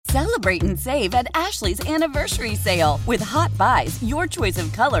Celebrate and save at Ashley's Anniversary Sale. With Hot Buys, your choice of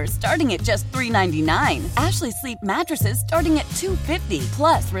colors starting at just $3.99. Ashley Sleep mattresses starting at $2.50.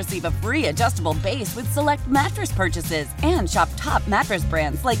 Plus, receive a free adjustable base with select mattress purchases. And shop top mattress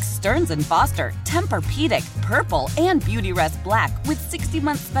brands like Stearns & Foster, Tempur-Pedic, Purple, and Beautyrest Black with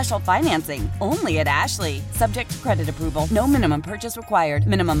 60-month special financing. Only at Ashley. Subject to credit approval. No minimum purchase required.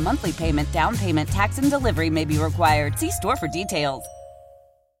 Minimum monthly payment, down payment, tax, and delivery may be required. See store for details.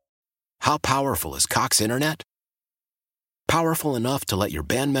 How powerful is Cox Internet? Powerful enough to let your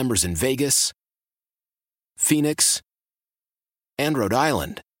band members in Vegas, Phoenix, and Rhode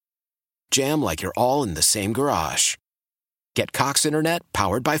Island jam like you're all in the same garage. Get Cox Internet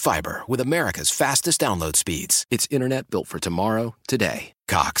powered by fiber with America's fastest download speeds. It's internet built for tomorrow, today.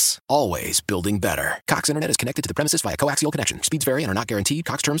 Cox, always building better. Cox Internet is connected to the premises via coaxial connection. Speeds vary and are not guaranteed.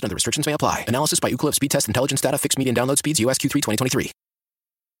 Cox terms and other restrictions may apply. Analysis by Ookla of Speed Test Intelligence Data. Fixed median download speeds. US Q3 2023.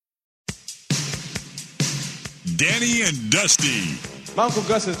 Danny and Dusty. My Uncle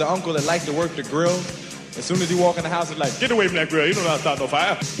Gus is the uncle that likes to work the grill. As soon as he walk in the house, it's like, get away from that grill. You don't know how to start no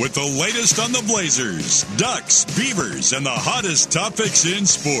fire. With the latest on the Blazers, Ducks, Beavers, and the hottest topics in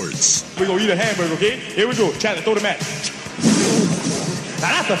sports. We're going to eat a hamburger, okay? Here we go. Chat, throw the match.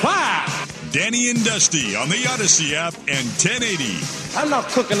 Now that's a fire. Danny and Dusty on the Odyssey app and 1080. I'm not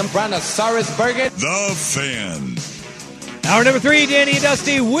cooking a brontosaurus burger. The Fan. Hour number 3, Danny and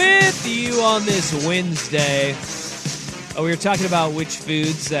Dusty with you on this Wednesday. We were talking about which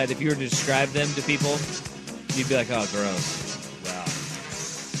foods that if you were to describe them to people, you'd be like, oh, gross.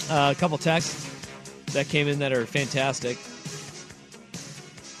 Wow. A couple texts that came in that are fantastic.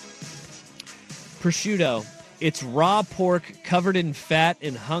 Prosciutto. It's raw pork covered in fat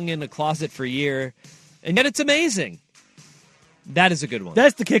and hung in a closet for a year, and yet it's amazing. That is a good one.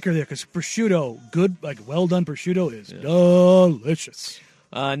 That's the kicker there, because prosciutto, good, like well-done prosciutto is delicious.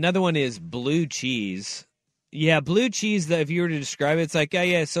 Another one is blue cheese. Yeah, blue cheese, if you were to describe it, it's like,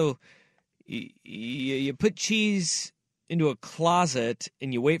 so you put cheese into a closet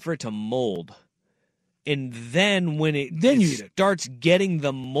and you wait for it to mold. And then when it starts getting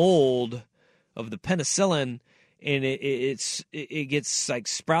the mold of the penicillin and it gets like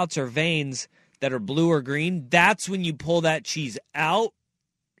sprouts or veins that are blue or green, that's when you pull that cheese out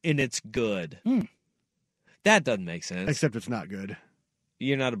and it's good. That doesn't make sense. Except it's not good.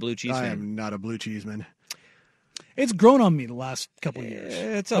 You're not a blue cheese fan? I am not a blue cheese man. It's grown on me the last couple of years.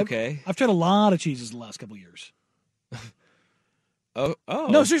 It's okay. I've tried a lot of cheeses the last couple of years. Oh.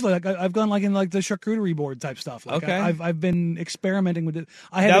 No, seriously, like I've gone like in like the charcuterie board type stuff. Like okay. I've been experimenting with it.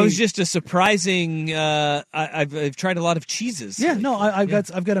 That was just a surprising. I've tried a lot of cheeses. Yeah, no, I've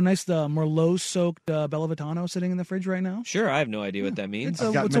got a nice Merlot soaked Bellavitano sitting in the fridge right now. Sure, I have no idea what that means.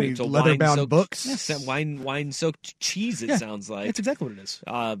 I've got many leather-bound books. Yes. Wine soaked cheese. It sounds like it's exactly what it is.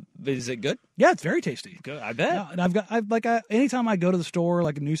 Is it good? Yeah, it's very tasty. Good, I bet. Yeah, and I've anytime I go to the store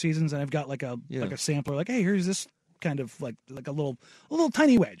like New Seasons and I've got like a sampler, like, hey, here's this kind of like a little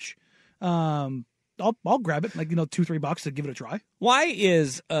tiny wedge. I'll grab it, like, $2-3 to give it a try. Why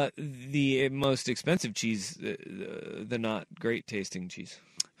is the most expensive cheese the not great tasting cheese?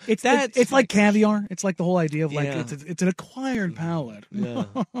 It's like caviar. It's like the whole idea of like it's an acquired palate. Yeah.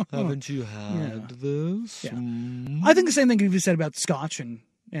 Haven't you had this? Yeah. I think the same thing can be said about Scotch and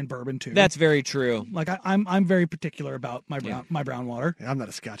bourbon too. That's very true. Like I'm very particular about my brown water. Yeah, I'm not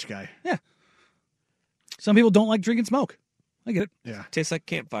a Scotch guy. Yeah. Some people don't like drinking smoke. I get it. Yeah. Tastes like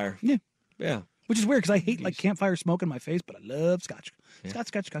campfire. Yeah. Yeah. Which is weird because I hate like campfire smoke in my face, but I love Scotch. Yeah.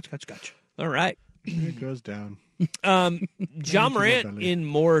 Scotch. All right. It goes down. Ja Morant in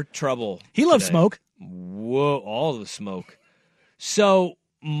more trouble. He loves smoke. Whoa, all the smoke. So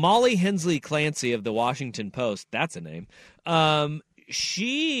Molly Hensley Clancy of the Washington Post, that's a name.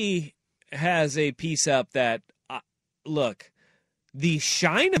 She has a piece up that, look, the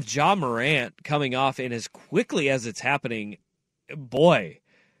shine of Ja Morant coming off and as quickly as it's happening, boy,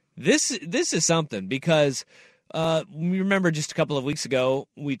 this is something because we remember just a couple of weeks ago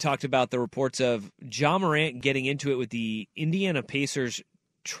we talked about the reports of Ja Morant getting into it with the Indiana Pacers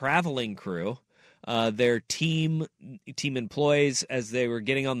traveling crew, their team employees as they were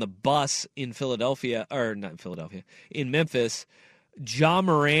getting on the bus in in Memphis. Ja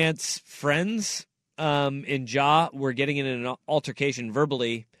Morant's friends and Ja were getting in an altercation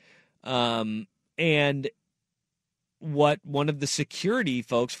verbally, and what one of the security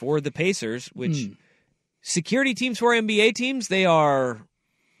folks for the Pacers, which security teams for NBA teams, they are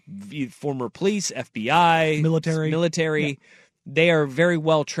former police, FBI, military. Yeah. They are very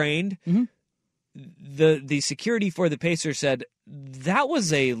well trained. Mm-hmm. The security for the Pacers said that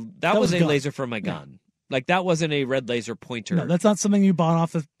was a laser from a gun. Like, that wasn't a red laser pointer. No, that's not something you bought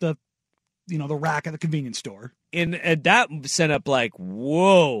off the rack at the convenience store. And that sent up like,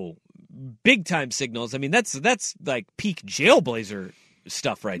 whoa, big time signals. I mean, that's like peak Jailblazer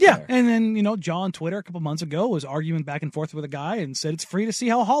stuff right there. Yeah, and then, John on Twitter a couple months ago was arguing back and forth with a guy and said it's free to see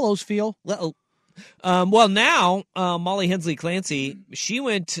how hollows feel. Well, now, Molly Hensley Clancy, she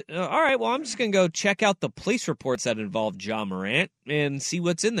went, all right, well, I'm just going to go check out the police reports that involved Ja Morant and see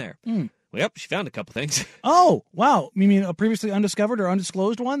what's in there. Yep, she found a couple things. Oh, wow. You mean a previously undiscovered or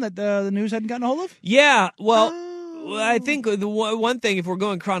undisclosed one that the news hadn't gotten a hold of? Yeah, well, I think the one thing, if we're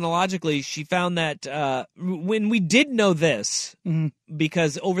going chronologically, she found that when we did know this,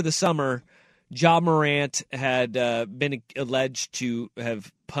 because over the summer, Ja Morant had been alleged to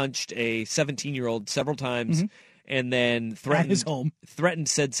have punched a 17-year-old several times and then threatened at his home. Threatened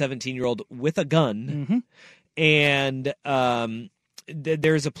said 17-year-old with a gun. And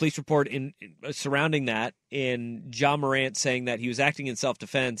there's a police report surrounding that, in Ja Morant saying that he was acting in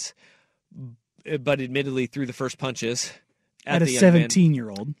self-defense, but admittedly threw the first punches at a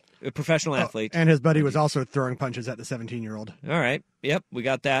 17-year-old. A professional athlete. And his buddy was also throwing punches at the 17-year-old. All right. Yep, we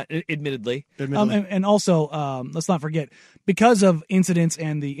got that, admittedly. And also, let's not forget, because of incidents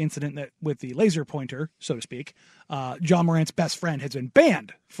and the incident that with the laser pointer, so to speak, Ja Morant's best friend has been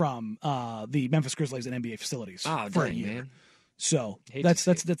banned from the Memphis Grizzlies and NBA facilities for a year. Man. So that's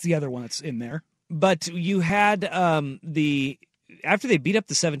the other one that's in there. But you had after they beat up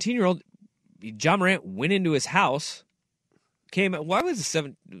the 17-year-old, Ja Morant went into his house. Why was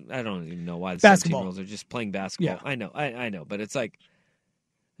I don't even know why the 17-year-olds are just playing basketball. Yeah. I know, but it's like,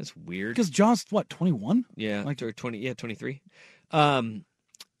 that's weird. Because John's, 21? Yeah, like 23. And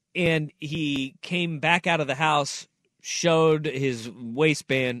he came back out of the house, showed his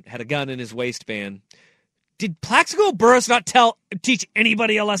waistband, had a gun in his waistband. Did Plaxico Burress not teach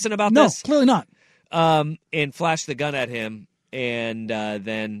anybody a lesson about this? No, clearly not. And flashed the gun at him, and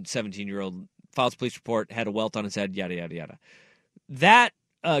then 17-year-old files a police report, had a welt on his head, yada, yada, yada. That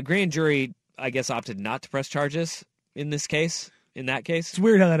grand jury, I guess, opted not to press charges in that case. It's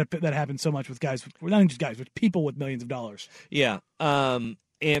weird how that happens so much with guys, not even just guys, with people with millions of dollars. Yeah. And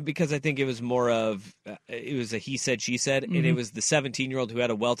because I think it was more of, it was a he said, she said, and it was the 17-year-old who had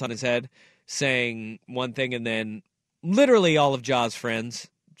a welt on his head saying one thing, and then literally all of Ja's friends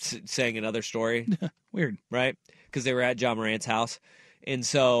saying another story. Weird. Right? Because they were at Ja Morant's house. And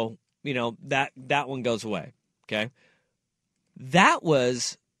so, that one goes away. Okay? That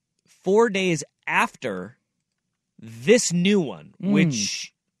was 4 days after this new one,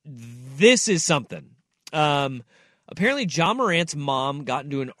 which this is something. Apparently, Ja Morant's mom got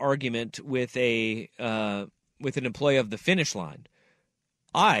into an argument with an employee of the Finish Line.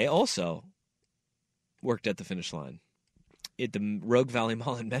 I also worked at the Finish Line at the Rogue Valley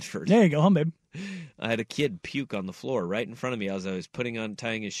Mall in Medford. There you go, babe. I had a kid puke on the floor right in front of me as I was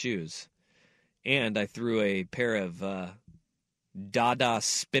tying his shoes. And I threw a pair of Dada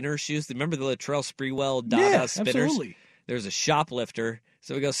spinner shoes. Remember the Latrell Sprewell Dada spinners? Absolutely. There's a shoplifter.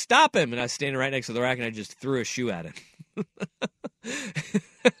 So we go, stop him. And I was standing right next to the rack, and I just threw a shoe at him.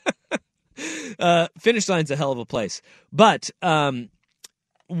 Finish Line's a hell of a place. But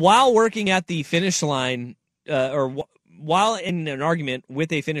while working at the Finish Line, while in an argument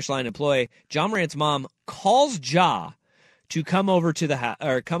with a Finish Line employee, Ja Morant's mom calls Ja to come over to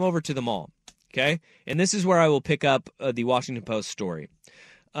the mall. Okay, and this is where I will pick up the Washington Post story.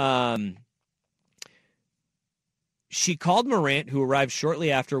 She called Morant, who arrived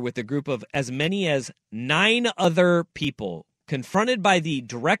shortly after with a group of as many as 9 other people. Confronted by the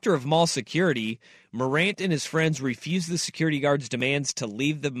director of mall security, Morant and his friends refused the security guard's demands to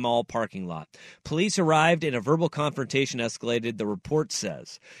leave the mall parking lot. Police arrived and a verbal confrontation escalated, the report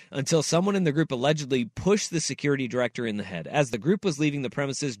says, until someone in the group allegedly pushed the security director in the head. As the group was leaving the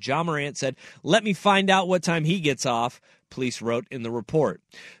premises, Ja Morant said, "Let me find out what time he gets off," police wrote in the report.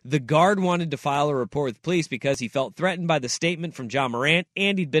 The guard wanted to file a report with police because he felt threatened by the statement from Ja Morant,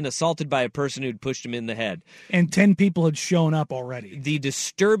 and he'd been assaulted by a person who'd pushed him in the head. And 10 people had shown up already. The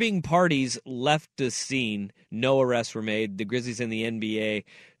disturbing parties left the scene. No arrests were made. The Grizzlies and the NBA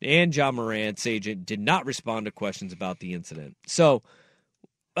and Ja Morant's agent did not respond to questions about the incident. So,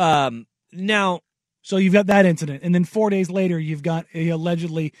 now... So you've got that incident, and then 4 days later, you've got he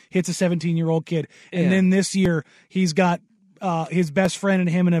allegedly hits a 17-year-old kid, and then this year he's got his best friend and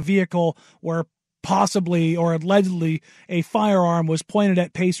him in a vehicle where possibly or allegedly a firearm was pointed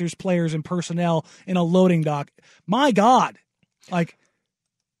at Pacers players and personnel in a loading dock. My God,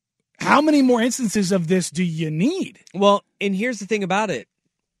 how many more instances of this do you need? Well, and here's the thing about it.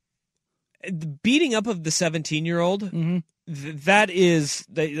 The beating up of the 17-year-old that is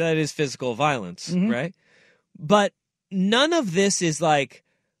physical violence, Mm-hmm. right? But none of this is like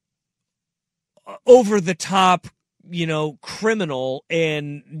over the top, criminal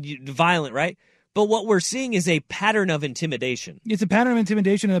and violent, right? But what we're seeing is a pattern of intimidation. It's a pattern of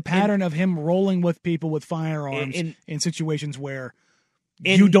intimidation and a pattern of him rolling with people with firearms in situations where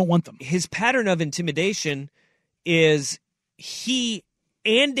you don't want them. His pattern of intimidation is he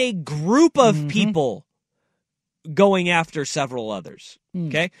and a group of people going after several others.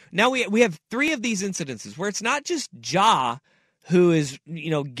 Okay? Now we have 3 of these incidences where it's not just Ja who is,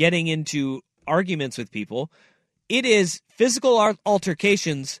 getting into arguments with people. It is physical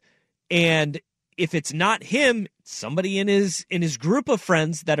altercations, and if it's not him, somebody in his group of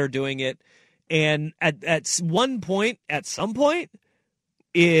friends that are doing it. And at some point,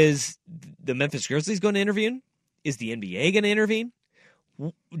 is the Memphis Grizzlies going to intervene? Is the NBA going to intervene?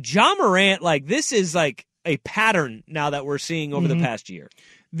 Ja Morant, this is like a pattern now that we're seeing over the past year.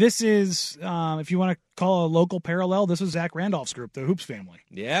 This is, if you want to call a local parallel, this was Zach Randolph's group, the Hoops family.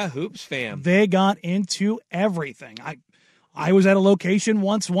 Yeah, Hoops fam. They got into everything. I was at a location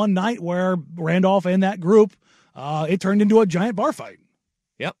one night where Randolph and that group, it turned into a giant bar fight.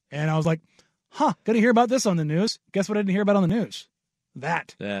 Yep. And I was like, gonna hear about this on the news. Guess what I didn't hear about on the news?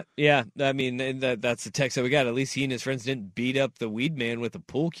 That. Yeah, I mean, that's the text that we got. At least he and his friends didn't beat up the weed man with a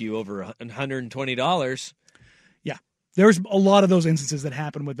pool cue over $120. Yeah. There's a lot of those instances that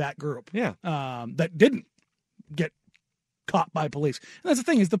happened with that group. Yeah. That didn't get caught by police. And that's the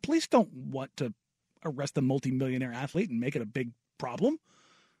thing, is the police don't want to arrest a multimillionaire athlete and make it a big problem.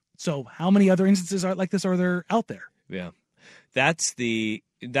 So how many other instances like this are there out there? Yeah. That's the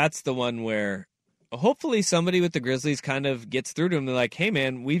one where hopefully somebody with the Grizzlies kind of gets through to him. They're like, hey,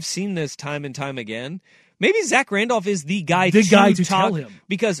 man, we've seen this time and time again. Maybe Zach Randolph is the guy to tell him.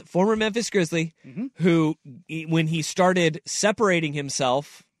 Because former Memphis Grizzly, who, when he started separating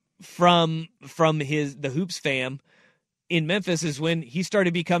himself from the Hoops fam in Memphis, is when he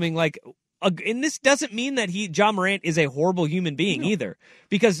started becoming like, and this doesn't mean that Ja Morant is a horrible human being either.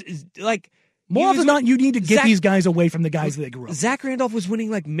 Because, more often than not, you need to get these guys away from the guys that they grew up with. Zach Randolph was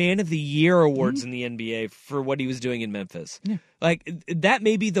winning Man of the Year awards in the NBA for what he was doing in Memphis. Yeah. That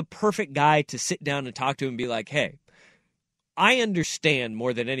may be the perfect guy to sit down and talk to and be like, hey, I understand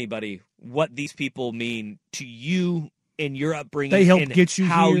more than anybody what these people mean to you and your upbringing. They helped and get you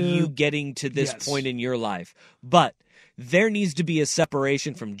how here. you getting to this point in your life. But there needs to be a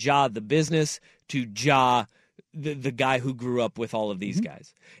separation from Ja the business to Ja the guy who grew up with all of these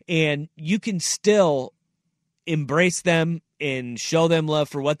guys. And you can still embrace them and show them love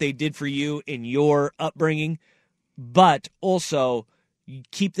for what they did for you in your upbringing, but also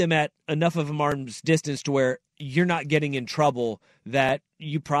keep them at enough of an arm's distance to where you're not getting in trouble that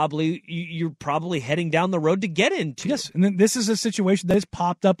you're probably heading down the road to get into. Yes, and then this is a situation that has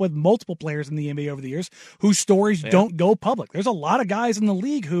popped up with multiple players in the NBA over the years whose stories don't go public. There's a lot of guys in the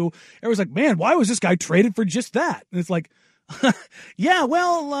league who everyone's like, man, why was this guy traded for just that? And it's like, yeah,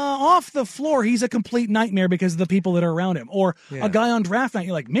 well, off the floor, he's a complete nightmare because of the people that are around him. Or a guy on draft night,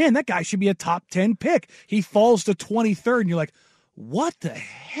 you're like, man, that guy should be a top 10 pick. He falls to 23rd, and you're like, what the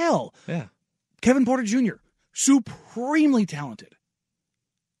hell? Yeah. Kevin Porter Jr., supremely talented.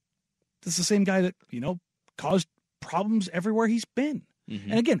 This is the same guy that, caused problems everywhere he's been.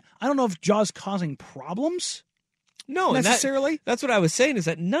 And again, I don't know if Ja's causing problems. No, necessarily. That's what I was saying, is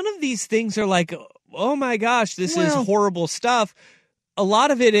that none of these things are like, oh my gosh, this is horrible stuff. A lot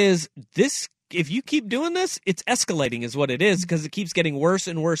of it is this. If you keep doing this, it's escalating is what it is, because it keeps getting worse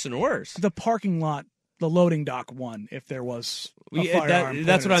and worse and worse. The parking lot, the loading dock one, if there was a firearm.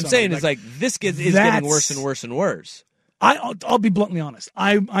 That's what I'm saying, is this is getting worse and worse and worse. I'll be bluntly honest.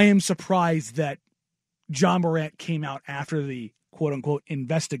 I am surprised that Ja Morant came out after the quote-unquote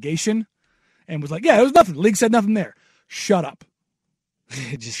investigation and was like, yeah, it was nothing. The league said nothing there. Shut up.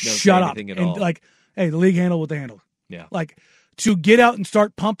 Just shut up. At and all. Hey, the league handled what they handled. Yeah. To get out and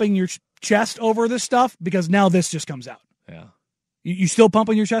start pumping your chest over this stuff, because now this just comes out. Yeah. You still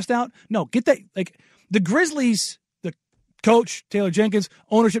pumping your chest out? No, get that. The Grizzlies, the coach, Taylor Jenkins,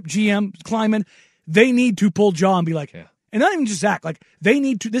 ownership, GM, Kleiman, they need to pull Ja and be like, and not even just Zach, they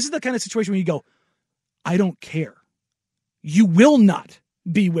need to, this is the kind of situation where you go, I don't care. You will not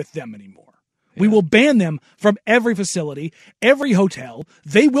be with them anymore. We will ban them from every facility, every hotel.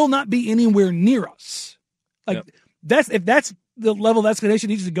 They will not be anywhere near us. If that's the level of escalation he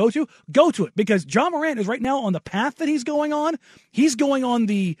needs to go to it. Because Ja Morant is right now on the path that he's going on. He's going on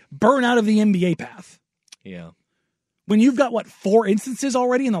the burnout of the NBA path. Yeah. When you've got, 4 instances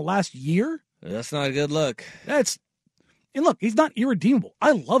already in the last year? That's not a good look. And look, he's not irredeemable.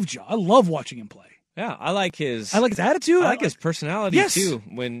 I love Ja. I love watching him play. Yeah, I like his attitude. I like his personality Yes. too.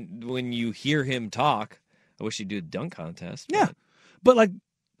 When you hear him talk, I wish he'd do a dunk contest. Yeah, but like,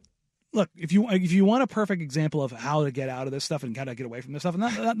 look, if you want a perfect example of how to get out of this stuff and how to get away from this stuff, and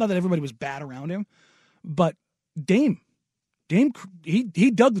not that everybody was bad around him, but Dame, he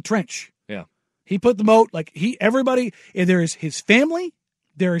dug the trench. Yeah, he put the moat. Like everybody, there's his family,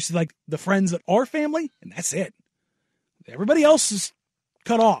 there's like the friends that are family, and that's it. Everybody else is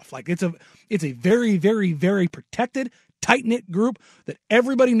cut off. Like it's a very, very, very protected, tight knit group that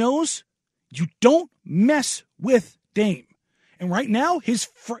everybody knows. You don't mess with Dame. And right now,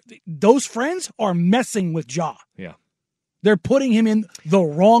 those friends are messing with Ja. Yeah. They're putting him in the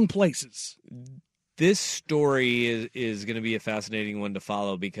wrong places. This story is going to be a fascinating one to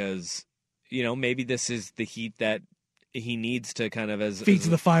follow because, maybe this is the heat that he needs to kind of feet to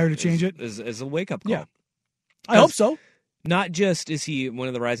the fire to change it. As a wake-up call. Yeah. I hope so. Not just is he one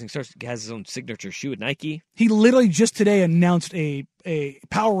of the rising stars, he has his own signature shoe at Nike. He literally just today announced a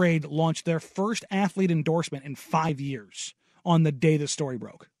Powerade launched their first athlete endorsement in 5 years on the day the story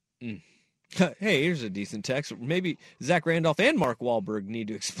broke. Mm. Hey, here's a decent text. Maybe Zach Randolph and Mark Wahlberg need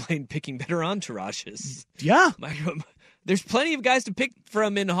to explain picking better entourages. Yeah. There's plenty of guys to pick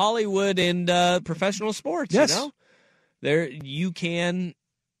from in Hollywood and professional sports, yes. You can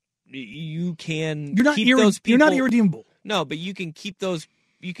You're not keep those people. You're not irredeemable. No, but you can keep those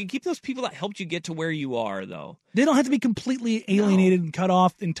people that helped you get to where you are, though. They don't have to be completely alienated and cut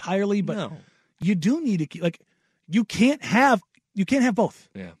off entirely, but you do need to keep, you can't have both.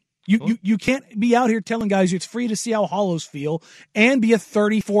 Yeah. You can't be out here telling guys it's free to see how hollows feel and be a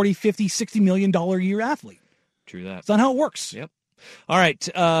 30, 40, 50, $60 million a year athlete. True that. That's not how it works. Yep. All right.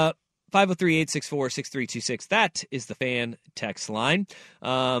 503-864-6326. That is the fan text line.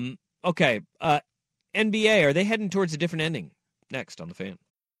 Okay. NBA, are they heading towards a different ending? Next on the Fan.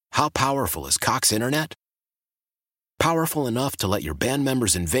 How powerful is Cox Internet? Powerful enough to let your band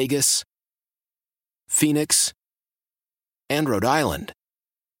members in Vegas, Phoenix, and Rhode Island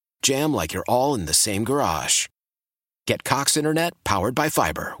jam like you're all in the same garage. Get Cox Internet powered by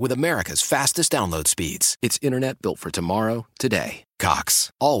fiber with America's fastest download speeds. It's internet built for tomorrow, today.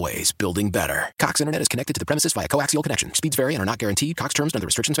 Cox, always building better. Cox Internet is connected to the premises via coaxial connection. Speeds vary and are not guaranteed. Cox terms and other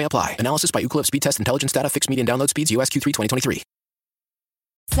restrictions may apply. Analysis by Ookla Speed Test Intelligence Data. Fixed median download speeds. US Q3 2023.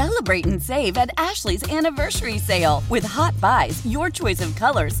 Celebrate and save at Ashley's Anniversary Sale. With Hot Buys, your choice of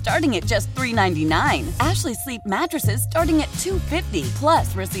colors starting at just $3.99. Ashley Sleep mattresses starting at $2.50.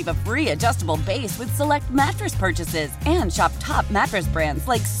 Plus, receive a free adjustable base with select mattress purchases. And shop top mattress brands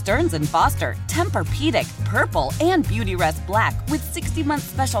like Stearns & Foster, Tempur-Pedic, Purple, and Beautyrest Black with 60-month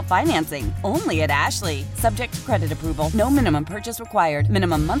special financing. Only at Ashley. Subject to credit approval. No minimum purchase required.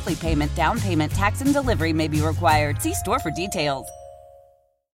 Minimum monthly payment, down payment, tax, and delivery may be required. See store for details.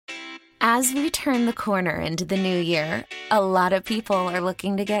 As we turn the corner into the new year, a lot of people are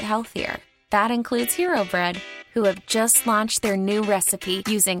looking to get healthier. That includes Hero Bread, who have just launched their new recipe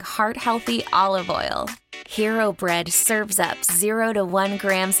using heart-healthy olive oil. Hero Bread serves up 0 to 1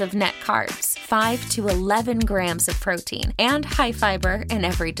 grams of net carbs, 5 to 11 grams of protein, and high fiber in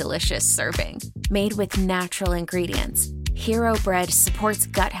every delicious serving. Made with natural ingredients, Hero Bread supports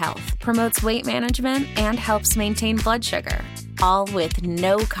gut health, promotes weight management, and helps maintain blood sugar. All with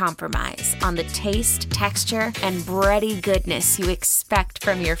no compromise on the taste, texture, and bready goodness you expect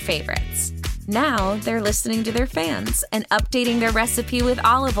from your favorites. Now they're listening to their fans and updating their recipe with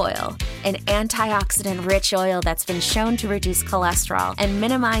olive oil, an antioxidant-rich oil that's been shown to reduce cholesterol and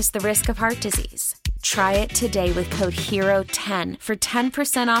minimize the risk of heart disease. Try it today with code HERO10 for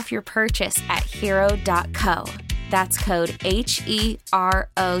 10% off your purchase at hero.co. That's code HERO10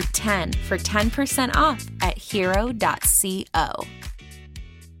 for 10% off at hero.co.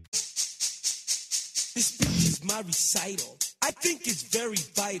 This beat is my recital. I think it's very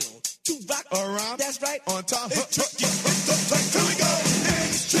vital to rock around. That's right. On time. It's tricky. Here we go.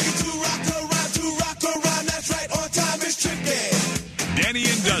 It's tricky to rock around. That's right. On time. It's tricky. Danny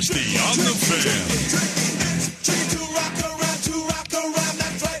and Dusty on the Fan. It's tricky to rock around.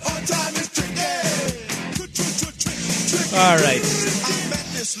 That's right. On time. It's tricky. All right.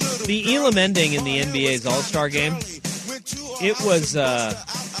 The Elam ending in the NBA's All-Star game, it was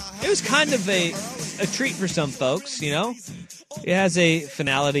kind of a treat for some folks, you know? It has a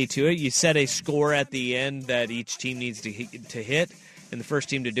finality to it. You set a score at the end that each team needs to hit, and the first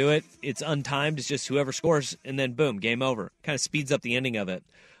team to do it, it's untimed. It's just whoever scores, and then boom, game over. Kind of speeds up the ending of it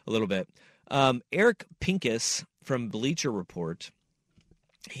a little bit. Eric Pincus from Bleacher Report,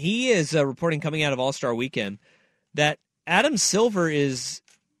 he is reporting coming out of All-Star Weekend that Adam Silver is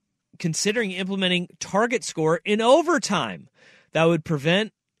considering implementing target score in overtime that would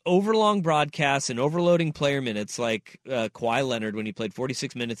prevent overlong broadcasts and overloading player minutes like Kawhi Leonard when he played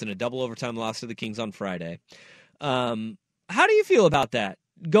 46 minutes in a double overtime loss to the Kings on Friday. How do you feel about that?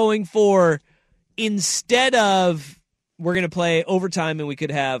 Going for, instead of we're going to play overtime and we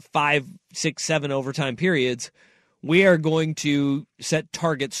could have 5, 6, 7 overtime periods, we are going to set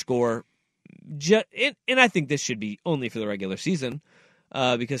target score. And I think this should be only for the regular season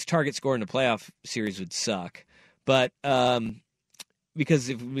because target score in a playoff series would suck. But because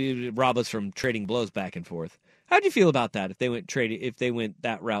if we rob us from trading blows back and forth. How do you feel about that if they went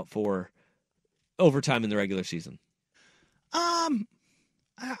that route for overtime in the regular season? I'm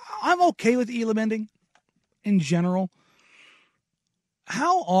okay with Elam ending in general.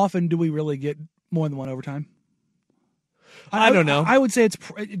 How often do we really get more than one overtime? I don't know. I would say it's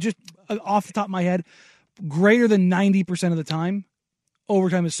just off the top of my head, greater than 90% of the time,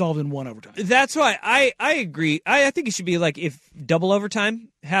 overtime is solved in one overtime. That's why I agree. I think it should be like if double overtime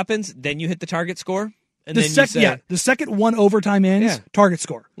happens, then you hit the target score. And then you say, the second one overtime ends, target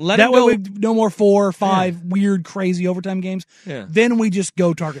score. That way, no more 4 or 5 weird, crazy overtime games. Yeah. Then we just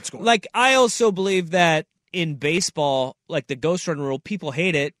go target score. Like, I also believe that in baseball, like the ghost run rule, people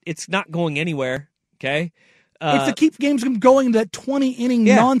hate it. It's not going anywhere, okay? It's to keep games from going that 20-inning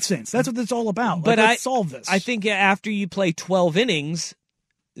nonsense. That's what it's all about. But let's solve this. I think after you play 12 innings,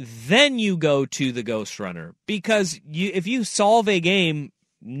 then you go to the ghost runner. Because if you solve a game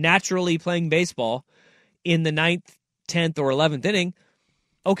naturally playing baseball in the 9th, 10th, or 11th inning,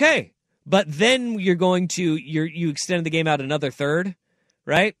 okay. But then you're going to you extend the game out another third,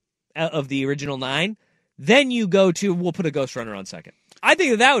 right, of the original 9. Then you go to, we'll put a ghost runner on second. I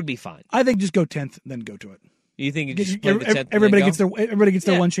think that would be fine. I think just go 10th, then go to it. You think you just play the 10th? Everybody gets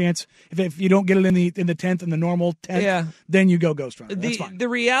their one chance. If you don't get it in the 10th and the normal 10th, then you go ghost runner. That's fine. The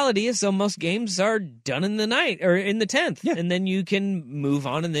reality is, though, most games are done in the 9th or in the 10th, and then you can move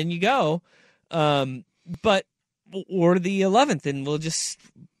on and then you go. But or the 11th, and we'll just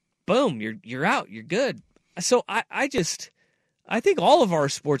boom, you're out, you're good. So I think all of our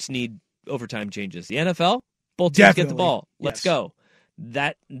sports need overtime changes. The NFL, both teams get the ball. Let's go.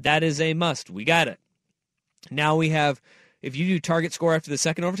 That is a must. We got it. Now we have, if you do target score after the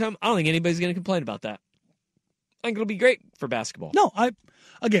second overtime, I don't think anybody's going to complain about that. I think it'll be great for basketball. No,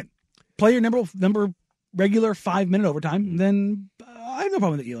 again, play your number regular 5-minute overtime, then I have no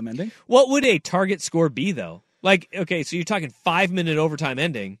problem with the Elam ending. What would a target score be, though? Like, okay, so you're talking 5-minute overtime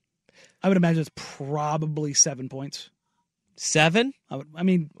ending. I would imagine it's probably 7 points. 7?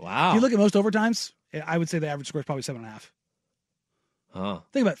 Wow. If you look at most overtimes, I would say the average score is probably 7.5. Huh.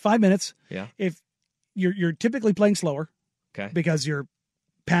 Think about it, 5 minutes. Yeah. If you're typically playing slower, okay, because you're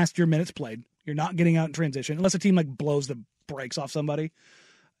past your minutes played. You're not getting out in transition unless a team like blows the brakes off somebody.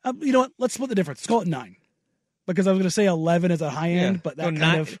 You know what? Let's split the difference. Let's call it 9, because I was going to say 11 is a high end, but that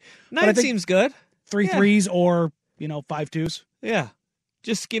kind of 9 seems good. 3 threes or 5 twos. Yeah,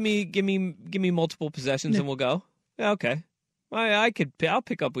 just give me multiple possessions and we'll go. Yeah, okay. I'll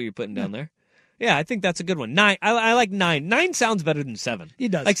pick up what you're putting down there. Yeah, I think that's a good one. 9. I like 9. 9 sounds better than 7.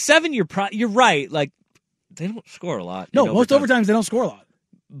 It does. Like 7, you're right. Like they don't score a lot. No, most overtimes they don't score a lot.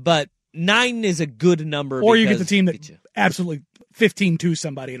 But 9 is a good number. Or you get the team that absolutely 15-2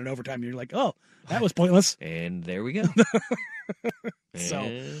 somebody in an overtime. You're like, oh, that was pointless. And there we go.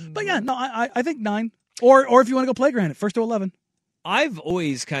 But yeah, no, I think 9. Or if you want to go play granted, 1st to 11. I've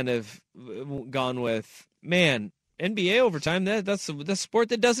always kind of gone with, man, NBA overtime, that's the sport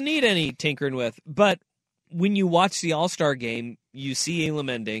that doesn't need any tinkering with. But when you watch the All-Star game, you see Elam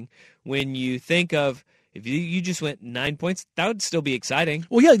ending. When you think of, if you just went 9 points, that would still be exciting.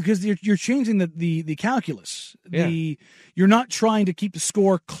 Well, yeah, because you're changing the calculus. Yeah. You're not trying to keep the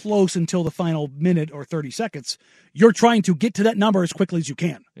score close until the final minute or 30 seconds. You're trying to get to that number as quickly as you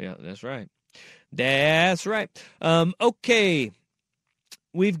can. Yeah, that's right. That's right. Okay.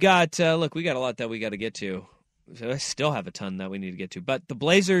 We've got, we got a lot that we got to get to. So I still have a ton that we need to get to. But the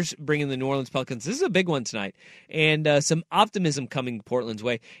Blazers bringing the New Orleans Pelicans. This is a big one tonight. And some optimism coming Portland's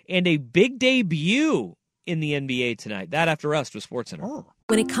way. And a big debut in the NBA tonight. That after Rust with SportsCenter. Oh.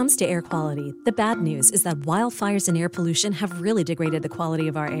 When it comes to air quality, the bad news is that wildfires and air pollution have really degraded the quality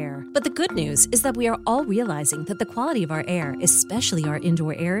of our air. But the good news is that we are all realizing that the quality of our air, especially our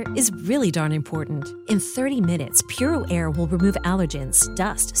indoor air, is really darn important. In 30 minutes, Puro Air will remove allergens,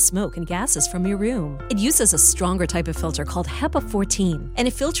 dust, smoke, and gases from your room. It uses a stronger type of filter called HEPA 14, and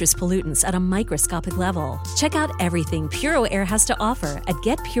it filters pollutants at a microscopic level. Check out everything Puro Air has to offer at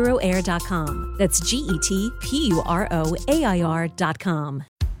getpuroair.com. That's GetPuroAir.com.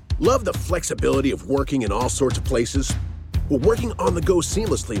 Love the flexibility of working in all sorts of places? Well, working on the go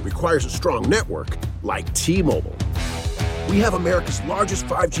seamlessly requires a strong network like T-Mobile. We have America's largest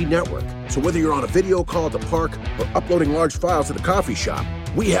 5G network. So whether you're on a video call at the park or uploading large files at a coffee shop,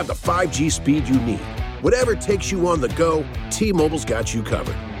 we have the 5G speed you need. Whatever takes you on the go, T-Mobile's got you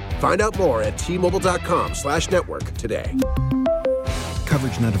covered. Find out more at T-Mobile.com/network today.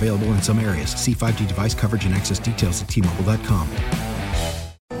 Coverage not available in some areas. See 5G device coverage and access details at T-Mobile.com.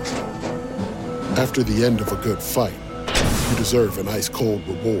 After the end of a good fight, you deserve an ice-cold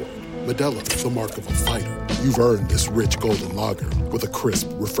reward. Modelo is the mark of a fighter. You've earned this rich golden lager with a crisp,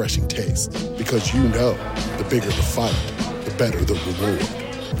 refreshing taste. Because you know, the bigger the fight, the better the reward.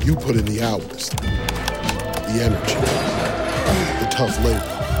 You put in the hours, the energy, the tough labor.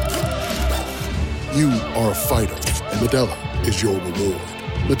 You are a fighter, and Modelo is your reward.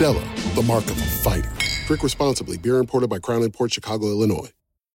 Modelo, the mark of a fighter. Drink responsibly. Beer imported by Crown Imports, Chicago, Illinois.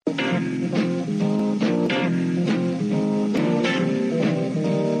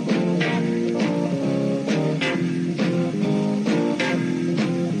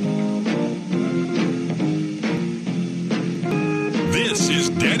 This is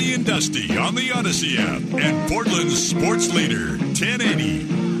Danny and Dusty on the Odyssey app and Portland's sports leader, 1080,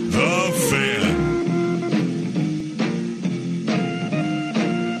 The Fan.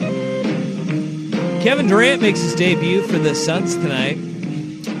 Kevin Durant makes his debut for the Suns tonight.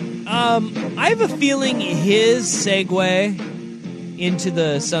 I have a feeling his segue into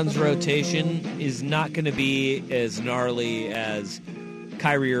the Suns rotation is not going to be as gnarly as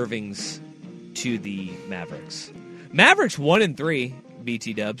Kyrie Irving's to the Mavericks. Mavericks 1-3,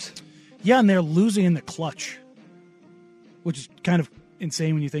 BT Dubs. Yeah, and they're losing in the clutch, which is kind of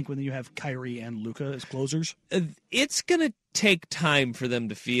insane when you have Kyrie and Luka as closers. It's going to take time for them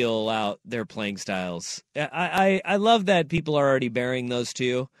to feel out their playing styles. I love that people are already bearing those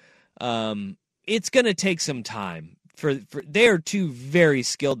two. It's going to take some time. For they are two very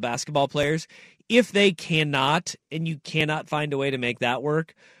skilled basketball players. If they cannot, and you cannot find a way to make that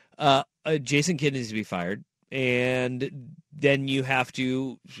work, Jason Kidd needs to be fired. And then you have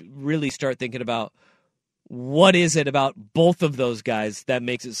to really start thinking about what is it about both of those guys that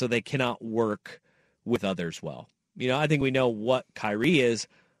makes it so they cannot work with others well. I think we know what Kyrie is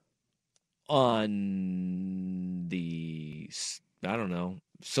on the,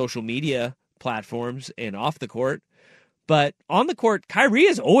 social media platforms and off the court. But on the court, Kyrie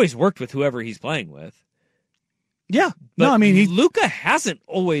has always worked with whoever he's playing with. Yeah. But Luka hasn't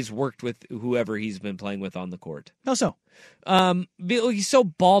always worked with whoever he's been playing with on the court. How so? He's so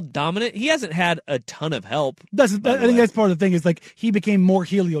ball dominant. He hasn't had a ton of help. I think that's part of the thing is he became more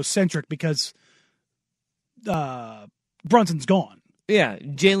heliocentric because Brunson's gone. Yeah,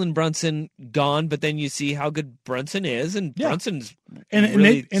 Jalen Brunson gone, but then you see how good Brunson is, and Brunson's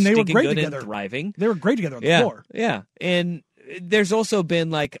really they were great good together. and thriving. They were great together on the floor. Yeah, and there's also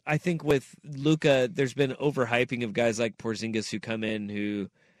been I think with Luka, there's been overhyping of guys like Porzingis who come in who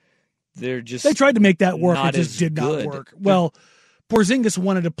they tried to make that work, it just did good. Not work. Well, Porzingis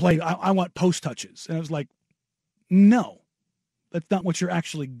wanted to play. I want post touches, and I was like, no, that's not what you're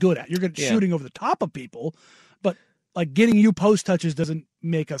actually good at. You're good at shooting over the top of people, but getting you post touches doesn't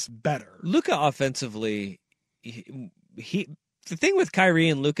make us better. Luka offensively, the thing with Kyrie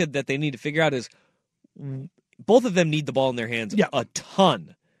and Luka that they need to figure out is both of them need the ball in their hands a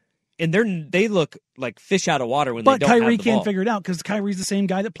ton. And they look like fish out of water when they don't have the ball. But Kyrie can't figure it out because Kyrie's the same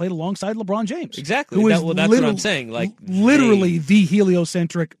guy that played alongside LeBron James. Exactly. That's what I'm saying. Literally the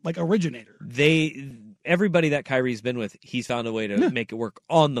heliocentric originator. Everybody that Kyrie's been with, he's found a way to make it work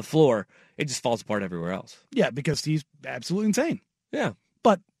on the floor. It just falls apart everywhere else. Yeah, because he's absolutely insane. Yeah.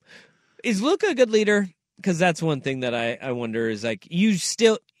 But is Luka a good leader? Because that's one thing that I wonder is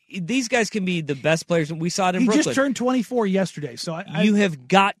these guys can be the best players. We saw it in Brooklyn. He just turned 24 yesterday. So you have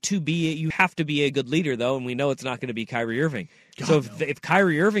to be a good leader, though, and we know it's not going to be Kyrie Irving. If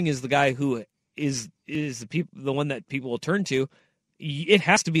Kyrie Irving is the guy who is the one that people will turn to, it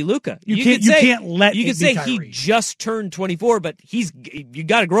has to be Luka. You can't say Kyrie. He just turned 24, but you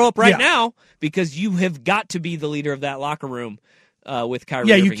got to grow up right now because you have got to be the leader of that locker room with Kyrie.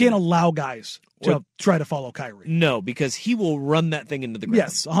 Yeah, Irving you can't allow guys to try to follow Kyrie. No, because he will run that thing into the ground.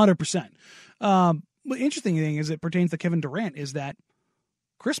 Yes, 100%. But interesting thing as it pertains to Kevin Durant is that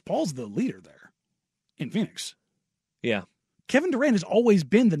Chris Paul's the leader there in Phoenix. Yeah. Kevin Durant has always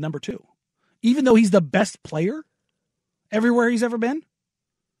been the number 2. Even though he's the best player everywhere he's ever been,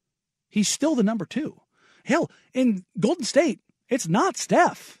 he's still the number 2. Hell, in Golden State, it's not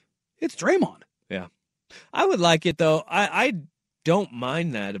Steph. It's Draymond. Yeah. I would like it, though. I don't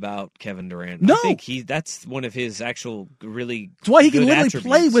mind that about Kevin Durant. No. I think that's one of his actual really It's why he can good literally attributes.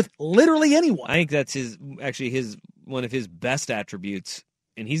 play with literally anyone. I think that's one of his best attributes,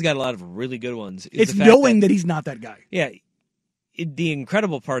 and he's got a lot of really good ones. It's knowing that he's not that guy. Yeah. the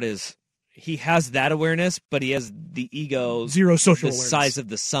incredible part is he has that awareness, but he has the ego, zero social the awareness. size of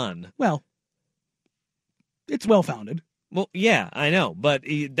the sun. Well, it's well founded. Well, yeah, I know, but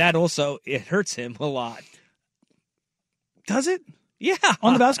that also it hurts him a lot. Does it? Yeah,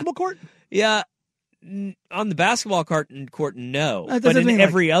 on the basketball court. Yeah, on the basketball court, no, That but doesn't in mean,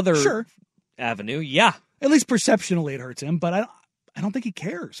 every other sure. avenue, yeah. At least perceptionally, it hurts him, but I don't think he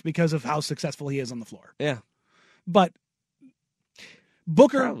cares because of how successful he is on the floor. Yeah, but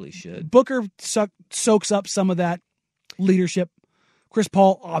Booker probably should. Booker soaks up some of that leadership. Chris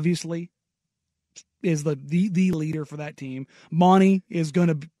Paul obviously is the leader for that team. Monty is going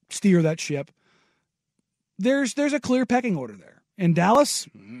to steer that ship. There's a clear pecking order there. In Dallas,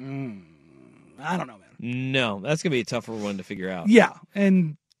 I don't know, man. No, that's going to be a tougher one to figure out. Yeah,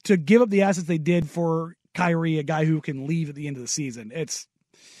 and to give up the assets they did for Kyrie, a guy who can leave at the end of the season,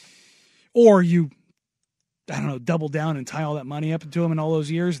 or you, I don't know, double down and tie all that money up to him in all those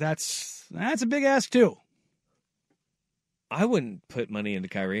years. That's a big ask too. I wouldn't put money into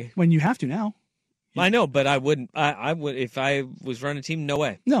Kyrie. When you have to now. I know, but I wouldn't. I would if I was running a team. No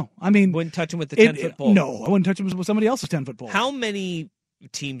way. No, I mean, wouldn't touch him with the 10-foot pole. No, I wouldn't touch him with somebody else's 10-foot pole. How many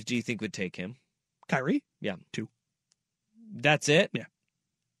teams do you think would take him? Kyrie? Yeah, 2. That's it. Yeah,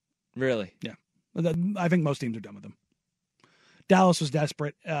 really. Yeah, I think most teams are done with him. Dallas was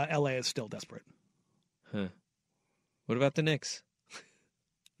desperate. LA is still desperate. Huh. What about the Knicks?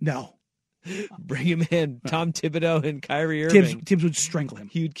 No. Bring him in. Tom Thibodeau and Kyrie Irving. Tibbs would strangle him.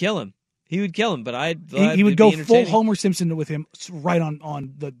 He would kill him. He would kill him, but he would go full Homer Simpson with him right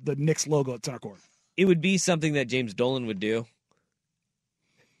on the Knicks logo at center court. It would be something that James Dolan would do.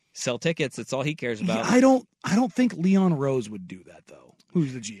 Sell tickets. That's all he cares about. Yeah, I don't think Leon Rose would do that though.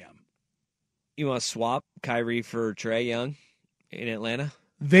 Who's the GM? You want to swap Kyrie for Trae Young in Atlanta?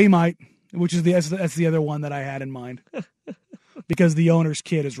 They might, which is that's the other one that I had in mind. Because the owner's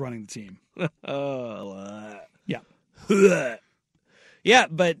kid is running the team. Yeah. Yeah,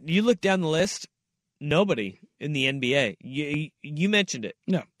 but you look down the list, nobody in the NBA. You mentioned it.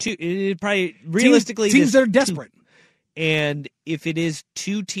 No. It probably realistically teams that are desperate. And if it is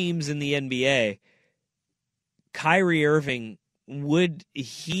 2 teams in the NBA, Kyrie Irving, would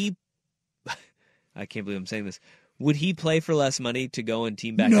he I can't believe I'm saying this. Would he play for less money to go and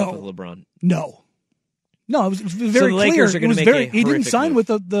team back up with LeBron? No, it was very clear. It was he didn't sign with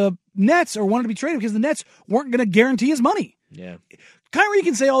the Nets or wanted to be traded because the Nets weren't going to guarantee his money. Yeah. Kyrie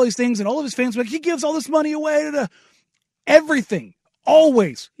can say all these things, and all of his fans are like, he gives all this money away to everything.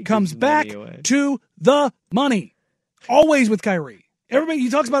 Always comes back to the money. Always with Kyrie. Everybody, he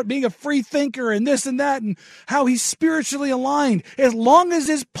talks about being a free thinker and this and that and how he's spiritually aligned. As long as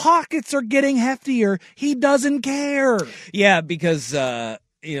his pockets are getting heftier, he doesn't care. Yeah, because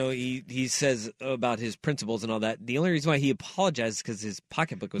he says about his principles and all that. The only reason why he apologized is because his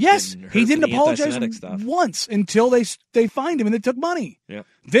pocketbook was getting hurt. He didn't for the apologize stuff. once until they fined him and they took money. Yeah.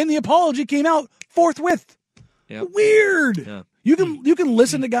 Then the apology came out forthwith. Yep. Weird. Yeah. You can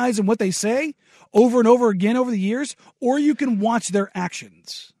listen to guys and what they say over and over again over the years, or you can watch their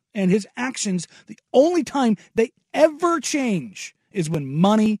actions. And his actions, the only time they ever change is when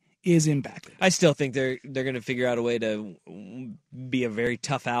money is impacted. I still think they're going to figure out a way to be a very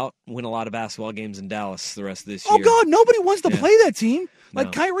tough out, win a lot of basketball games in Dallas the rest of this year. Oh, God, nobody wants to play that team. Like,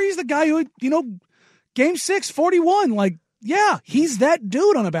 No. Kyrie's the guy who, Game 6, 41. Like, yeah, he's that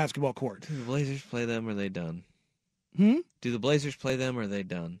dude on a basketball court. Do the Blazers play them, or are they done? Hmm? Do the Blazers play them, or are they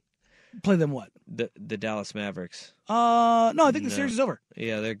done? Play them what? The Dallas Mavericks. No, I think the series is over.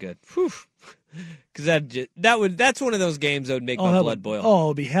 Yeah, they're good. Because that's one of those games that would make my blood boil. Oh, it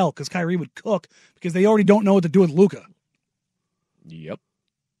would be hell because Kyrie would cook because they already don't know what to do with Luka. Yep.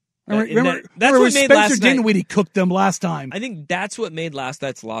 Remember that's what made Spencer last night. Dinwiddie cooked them last time. I think that's what made last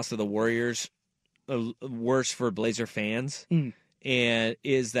night's loss to the Warriors worse for Blazer fans, and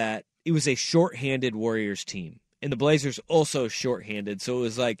is that it was a shorthanded Warriors team. And the Blazers also shorthanded, so it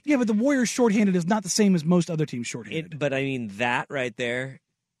was like... Yeah, but the Warriors shorthanded is not the same as most other teams shorthanded. But I mean, that right there,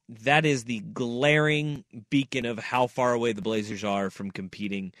 that is the glaring beacon of how far away the Blazers are from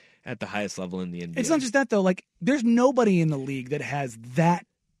competing at the highest level in the NBA. It's not just that, though. Like, there's nobody in the league that has that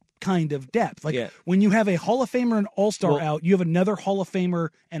kind of depth. Like, when you have a Hall of Famer and All-Star out, you have another Hall of Famer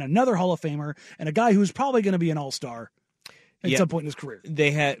and another Hall of Famer and a guy who's probably going to be an All-Star at some point in his career.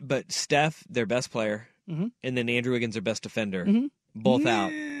 But Steph, their best player... Mm-hmm. And then Andrew Wiggins, their best defender. Mm-hmm. Both out.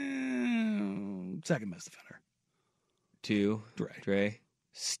 Second best defender. 2. Dre.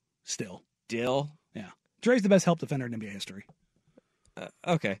 Still. Yeah. Dre's the best help defender in NBA history.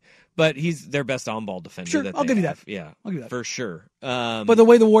 Okay, but he's their best on-ball defender. Sure, that I'll they give you have. that. Yeah, I'll give you that for sure. But the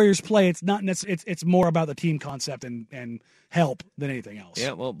way the Warriors play, it's not it's more about the team concept and help than anything else.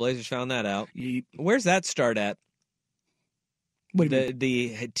 Yeah, well, Blazers found that out. Where's that start at? What do you mean?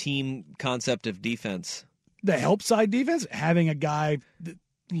 The team concept of defense. The help side defense, having a guy that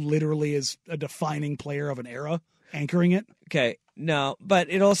literally is a defining player of an era anchoring it. Okay, no, but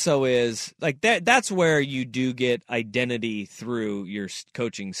it also is like that. That's where you do get identity through your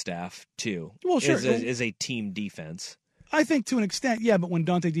coaching staff too. Well, sure, is a team defense. I think to an extent, yeah. But when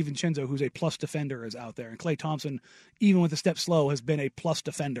Dante DiVincenzo, who's a plus defender, is out there, and Klay Thompson, even with a step slow, has been a plus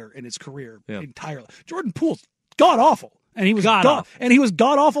defender in his career entirely. Jordan Poole's god awful. And he was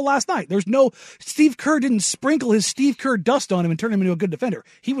god awful last night. There's no Steve Kerr didn't sprinkle his Steve Kerr dust on him and turn him into a good defender.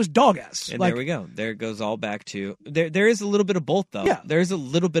 He was dog ass. And there we go. There it goes all back to there is a little bit of both though. Yeah. There's a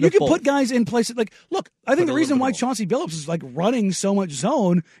little bit of both. You can put guys in places like look, I think the reason why Chauncey Billups is like running so much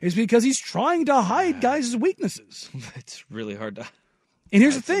zone is because he's trying to hide guys' weaknesses. It's really hard to. And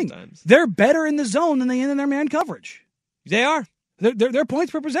here's the thing. Sometimes. They're better in the zone than they are in their man coverage. They are. Their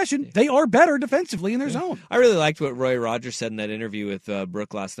points per possession, they are better defensively in their zone. I really liked what Roy Rogers said in that interview with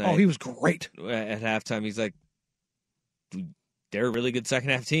Brooke last night. Oh, he was great. At halftime, he's like, they're a really good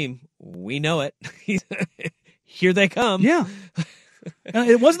second half team. We know it. Here they come. Yeah. And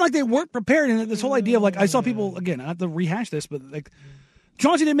it wasn't like they weren't prepared. And this whole idea of like, I saw people, again, I have to rehash this, but like,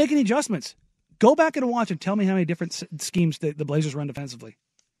 Chauncey didn't make any adjustments. Go back and watch and tell me how many different schemes the Blazers run defensively.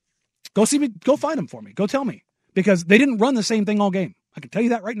 Go find them for me. Go tell me. Because they didn't run the same thing all game. I can tell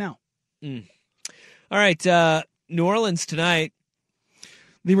you that right now. All right, New Orleans tonight.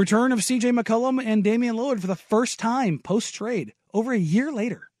 The return of C.J. McCollum and Damian Lillard for the first time post-trade over a year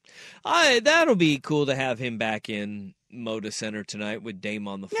later. That'll be cool to have him back in Moda Center tonight with Dame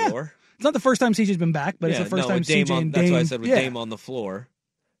on the floor. Yeah. It's not the first time C.J.'s been back, but it's the first time C.J. and Dame. That's why I said with Dame on the floor.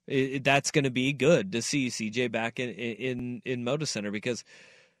 That's going to be good to see C.J. back in Moda Center because,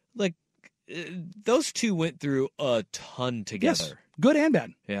 like, those two went through a ton together. Yes, good and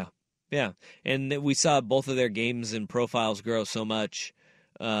bad. Yeah. And we saw both of their games and profiles grow so much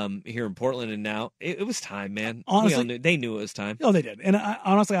here in Portland, and now it was time, man. Honestly, they knew it was time. Oh, they did. And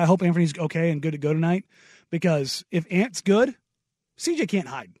honestly, I hope Anthony's okay and good to go tonight because if Ant's good, CJ can't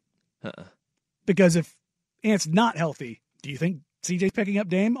hide. Because if Ant's not healthy, do you think CJ's picking up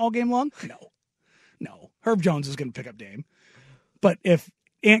Dame all game long? No. Herb Jones is going to pick up Dame. But if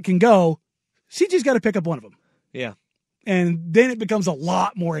Ant can go, CJ's got to pick up one of them. Yeah. And then it becomes a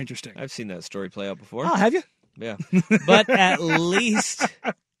lot more interesting. I've seen that story play out before. Oh, have you? Yeah. But at least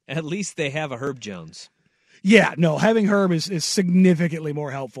they have a Herb Jones. Yeah, no, having Herb is significantly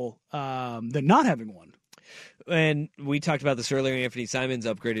more helpful than not having one. And we talked about this earlier. Anthony Simons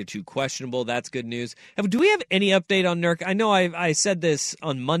upgraded to questionable. That's good news. Do we have any update on Nurk? I know I said this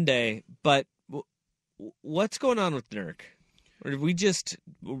on Monday, but what's going on with Nurk? Or did we just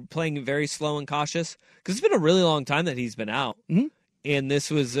playing very slow and cautious? Because it's been a really long time that he's been out, and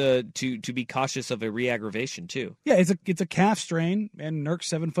this was to be cautious of a re-aggravation too. Yeah, it's a calf strain, and Nurk's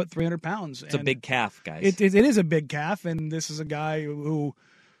 7 foot 300 pounds. It's a big calf, guys. It is a big calf, and this is a guy who,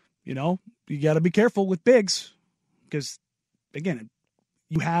 you got to be careful with bigs, because again,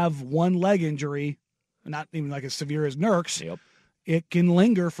 you have one leg injury, not even like as severe as Nurk's. Yep. It can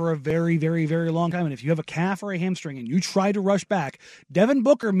linger for a very, very, very long time. And if you have a calf or a hamstring and you try to rush back, Devin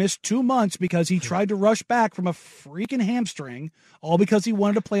Booker missed 2 months because he tried to rush back from a freaking hamstring, all because he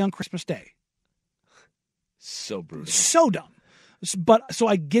wanted to play on Christmas Day. So brutal. So dumb. But so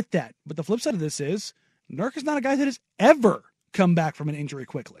I get that. But the flip side of this is Nurk is not a guy that has ever come back from an injury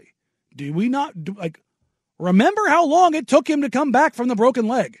quickly. Do we not remember how long it took him to come back from the broken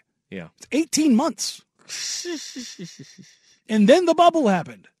leg? Yeah. It's 18 months. And then the bubble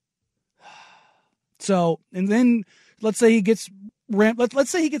happened. So, and then let's say he gets let's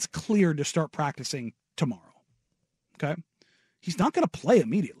say he gets cleared to start practicing tomorrow. Okay. He's not going to play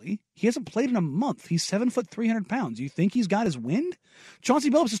immediately. He hasn't played in a month. He's 7 foot 300 pounds. You think he's got his wind? Chauncey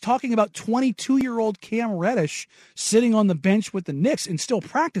Billups is talking about 22-year-old Cam Reddish sitting on the bench with the Knicks and still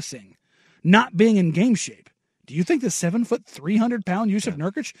practicing, not being in game shape. Do you think the 7 foot 300 pound Yusuf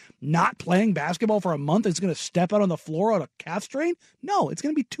Nurkic not playing basketball for a month is going to step out on the floor on a calf strain? No, it's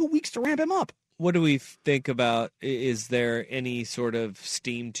going to be 2 weeks to ramp him up. What do we think about? Is there any sort of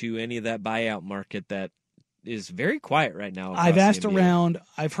steam to any of that buyout market that is very quiet right now? I've asked around.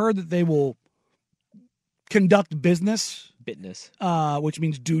 I've heard that they will conduct business, which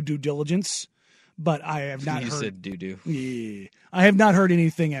means due diligence. But I have not heard. You said doo-doo. Yeah, I have not heard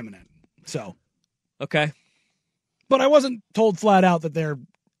anything imminent. So, okay. But I wasn't told flat out that they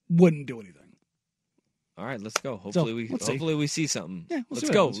wouldn't do anything. All right, let's go. Hopefully we see something. Yeah,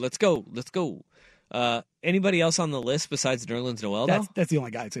 let's go. Anybody else on the list besides Nerlens Noel? That's the only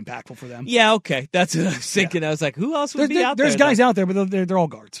guy that's impactful for them. Yeah, okay. That's what I was thinking. I was like, who else would be out there? There's guys out there, but they're all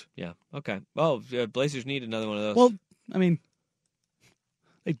guards. Yeah. Okay. Oh, Blazers need another one of those. Well, I mean,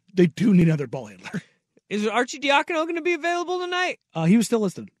 they do need another ball handler. Is Archie Diacono going to be available tonight? He was still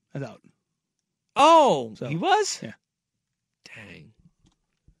listed as out. Oh, he was? Yeah. Dang.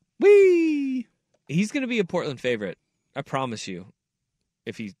 Whee! He's going to be a Portland favorite. I promise you.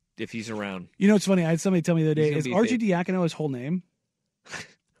 If he's around. You know what's funny? I had somebody tell me the other day, is Archie Diacono his whole name?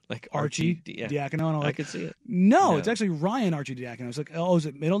 Like Archie Diacono? And I could see it. No, it's actually Ryan Archie Diacono. It's like, is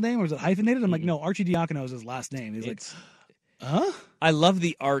it middle name or is it hyphenated? I'm like, no, Archie Diacono is his last name. He's like, huh? I love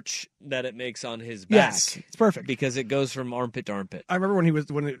the arch that it makes on his back. Yes, it's perfect. Because it goes from armpit to armpit. I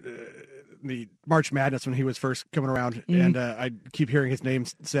remember the March Madness when he was first coming around, and I keep hearing his name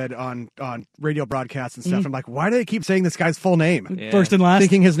said on radio broadcasts and stuff. I'm like, why do they keep saying this guy's full name? Yeah. First and last?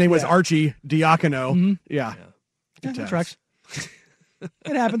 Thinking his name was Archie Diacono. Yeah. That tracks.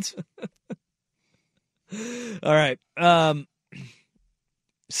 It happens. All right.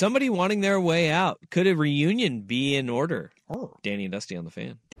 Somebody wanting their way out. Could a reunion be in order? Danny and Dusty on the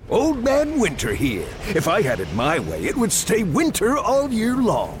Fan. Old Man Winter here. If I had it my way, it would stay winter all year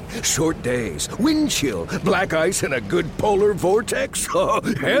long. Short days, wind chill, black ice, and a good polar vortex. Oh,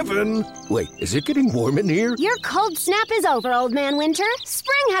 heaven. Wait, is it getting warm in here? Your cold snap is over, Old Man Winter.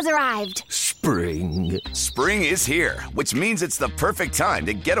 Spring has arrived. Spring. Spring is here, which means it's the perfect time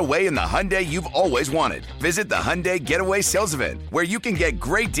to get away in the Hyundai you've always wanted. Visit the Hyundai Getaway Sales Event, where you can get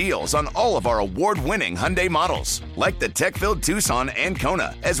great deals on all of our award-winning Hyundai models, like the tech-filled Tucson and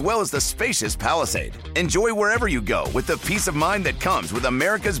Kona, as well as the spacious Palisade. Enjoy wherever you go with the peace of mind that comes with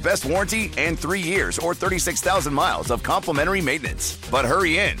America's best warranty and 3 years or 36,000 miles of complimentary maintenance. But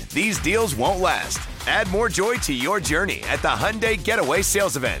hurry in, these deals won't last. Add more joy to your journey at the Hyundai Getaway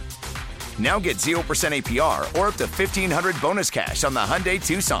Sales Event. Now get 0% APR or up to $1,500 bonus cash on the Hyundai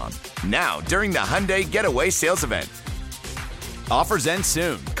Tucson. Now, during the Hyundai Getaway Sales Event. Offers end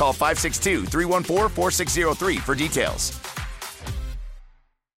soon. Call 562-314-4603 for details.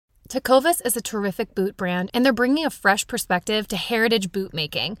 Tecovas is a terrific boot brand, and they're bringing a fresh perspective to heritage boot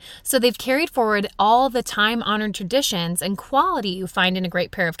making. So they've carried forward all the time-honored traditions and quality you find in a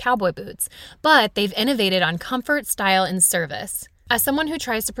great pair of cowboy boots, but they've innovated on comfort, style, and service. As someone who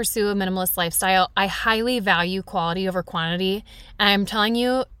tries to pursue a minimalist lifestyle, I highly value quality over quantity, and I'm telling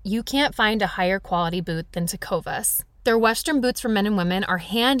you, you can't find a higher quality boot than Tecovas. Their Western boots for men and women are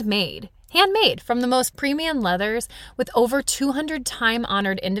handmade from the most premium leathers with over 200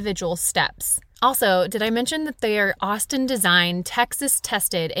 time-honored individual steps. Also, did I mention that they are Austin-designed,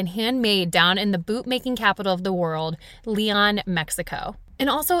 Texas-tested, and handmade down in the boot-making capital of the world, Leon, Mexico. And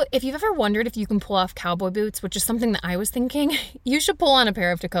also, if you've ever wondered if you can pull off cowboy boots, which is something that I was thinking, you should pull on a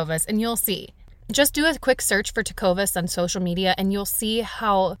pair of Tecovas and you'll see. Just do a quick search for Tecovas on social media and you'll see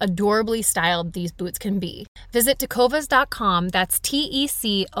how adorably styled these boots can be. Visit tecovas.com, that's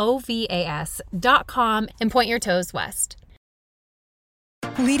TECOVAS.com, and point your toes west.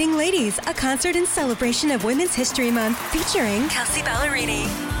 Leading Ladies, a concert in celebration of Women's History Month featuring Kelsey Ballerini,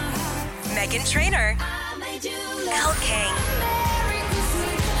 Meghan Trainor, Elle King,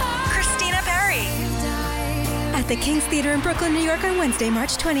 Christina Perri. At the King's Theater in Brooklyn, New York on Wednesday,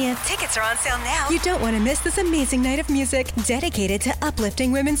 March 20th. Tickets are on sale now. You don't want to miss this amazing night of music dedicated to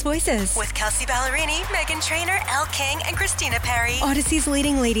uplifting women's voices. With Kelsey Ballerini, Meghan Trainor, Elle King, and Christina Perri. Odyssey's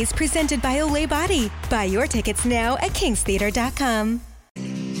Leading Ladies, presented by Olay Body. Buy your tickets now at kingstheater.com.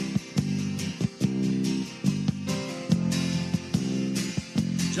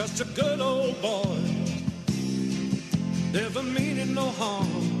 Just a good old boy, never meaning no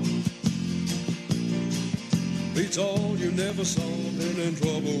harm. Beats all you never saw, been in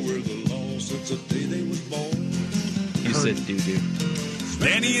trouble with the law since the day they was born. You said doo-doo.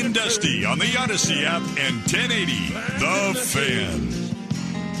 Danny and Dusty on the Odyssey app and 1080 The Fan.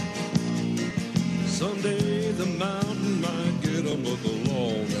 Someday the mountain might get them, but the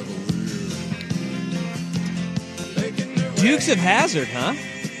law never will. Dukes of Hazzard, huh?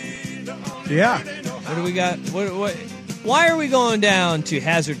 Yeah. What do we got? What? Why are we going down to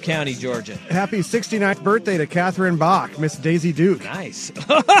Hazard County, Georgia? Happy 69th birthday to Catherine Bach, Miss Daisy Duke. Nice.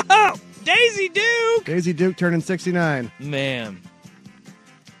 Daisy Duke! Daisy Duke turning 69. Man.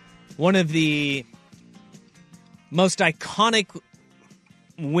 One of the most iconic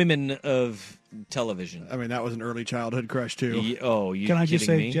women of television. I mean, that was an early childhood crush, too. You Can I just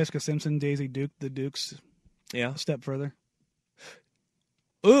say me? Jessica Simpson, Daisy Duke, the Dukes? Yeah. A step further.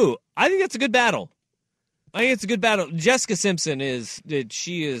 Ooh, I think that's a good battle. Jessica Simpson is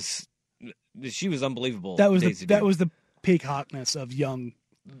she was unbelievable. That was Daisy that Duke. was the peak hotness of young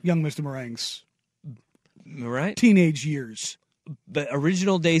Mr. Meringue's right teenage years. But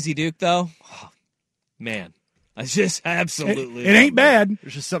original Daisy Duke, though, man, I just absolutely it ain't bad.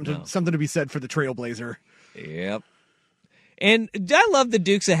 There's just something to be said for the Trailblazer. Yep. And I love the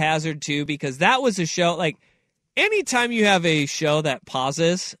Dukes of Hazzard too, because that was a show. Like, anytime you have a show that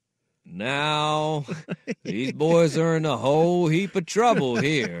pauses, now these boys are in a whole heap of trouble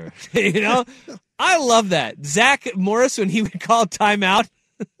here. You know, I love that. Zach Morris, when he would call timeout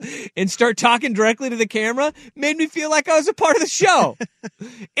and start talking directly to the camera, made me feel like I was a part of the show.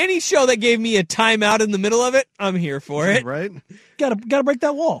 Any show that gave me a timeout in the middle of it, I'm here for it. Right? Gotta break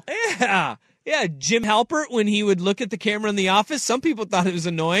that wall. Yeah. Yeah, Jim Halpert, when he would look at the camera in the office, some people thought it was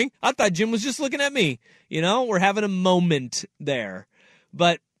annoying. I thought Jim was just looking at me. You know, we're having a moment there.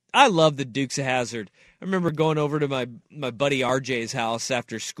 But I love the Dukes of Hazzard. I remember going over to my buddy RJ's house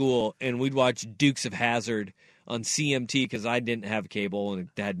after school, and we'd watch Dukes of Hazzard on CMT because I didn't have cable and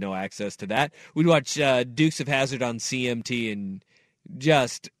had no access to that. We'd watch Dukes of Hazzard on CMT and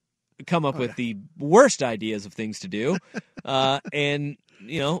just come up with the worst ideas of things to do. And,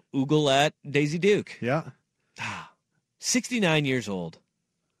 you know, oogle at Daisy Duke. Yeah. 69 years old.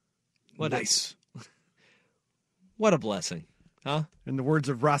 What nice. What a blessing. Huh? In the words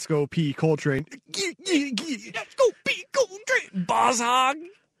of Roscoe P. Coltrane. Roscoe P. Coltrane. Boss Hog.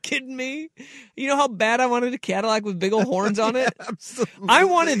 Kidding me? You know how bad I wanted a Cadillac with big old horns on it? Absolutely. I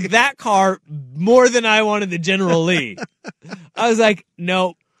wanted that car more than I wanted the General Lee. I was like,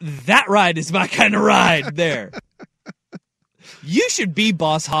 no, that ride is my kind of ride there. You should be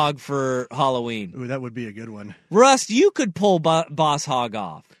Boss Hog for Halloween. Ooh, that would be a good one. Rust, you could pull Boss Hog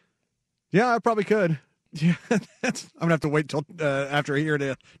off. Yeah, I probably could. Yeah, I'm gonna have to wait till after here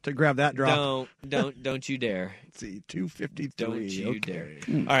to grab that drop. Don't you dare. Let's see, 253. Don't you okay.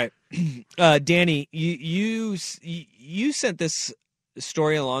 dare. All right, Danny, you sent this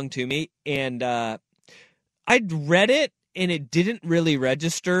story along to me, and I'd read it, and it didn't really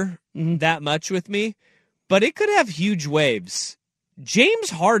register that much with me, but it could have huge waves. James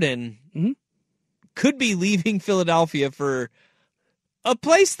Harden could be leaving Philadelphia for a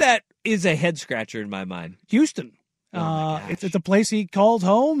place that is a head scratcher in my mind. Houston. It's a place he called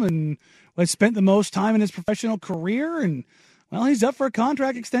home and has spent the most time in his professional career. And, well, he's up for a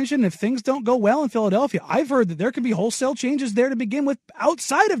contract extension if things don't go well in Philadelphia. I've heard that there could be wholesale changes there to begin with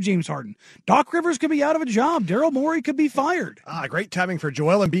outside of James Harden. Doc Rivers could be out of a job. Daryl Morey could be fired. Great timing for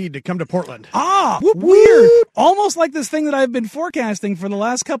Joel Embiid to come to Portland. Weird. Almost like this thing that I've been forecasting for the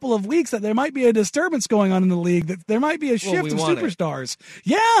last couple of weeks, that there might be a disturbance going on in the league, that there might be a shift of superstars.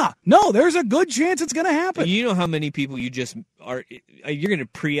 Yeah. No, there's a good chance it's going to happen. You know how many people you just are, you're going to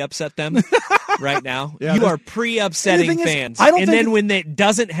pre-upset them right now? Yeah, you are pre-upsetting fans. Then when it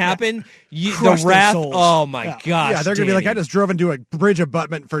doesn't happen, the wrath, oh my gosh. Yeah, they're going to be like, I just drove into a bridge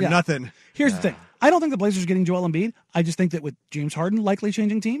abutment for nothing. Here's the thing. I don't think the Blazers are getting Joel Embiid. I just think that with James Harden likely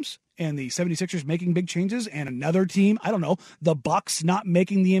changing teams and the 76ers making big changes and another team, I don't know, the Bucks not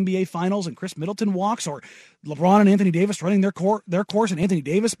making the NBA Finals and Chris Middleton walks, or LeBron and Anthony Davis running their course and Anthony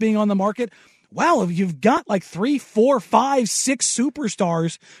Davis being on the market. Wow, if you've got like 3, 4, 5, 6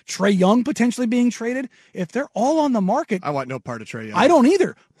 superstars, Trae Young potentially being traded, if they're all on the market. I want no part of Trae Young. I don't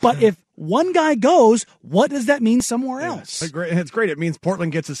either. But if one guy goes, what does that mean somewhere else? It's great. It means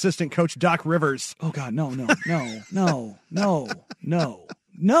Portland gets assistant coach Doc Rivers. Oh, God, no.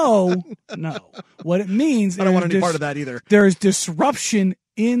 What it means, I don't want any part of that either. There's disruption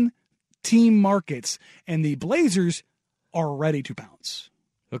in team markets, and the Blazers are ready to pounce.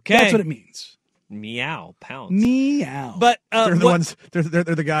 Okay. That's what it means. Meow, pounce. Meow. But they're the ones. They're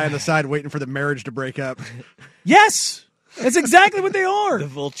the guy on the side waiting for the marriage to break up. Yes, that's exactly what they are. The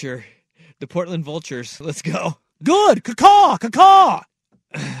vulture, the Portland Vultures. Let's go. Good, caw.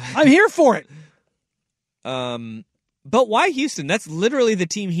 I'm here for it. But why Houston? That's literally the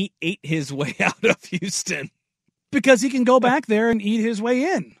team he ate his way out of. Houston, because he can go back there and eat his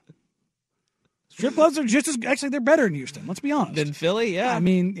way in. Strip clubs are just as, actually, they're better in Houston. Let's be honest. Than Philly, yeah. I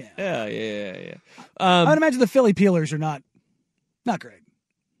mean, yeah. I'd imagine the Philly peelers are not great.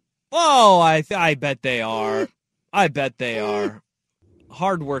 Oh, I bet they are. I bet they are.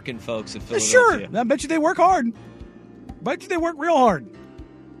 Hard-working folks in Philadelphia. Sure, I bet you they work hard. Bet you they work real hard.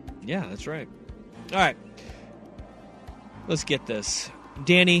 Yeah, that's right. All right, let's get this.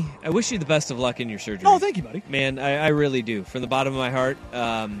 Danny, I wish you the best of luck in your surgery. Oh, thank you, buddy. Man, I really do. From the bottom of my heart.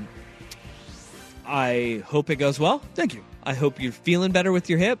 I hope it goes well. Thank you. I hope you're feeling better with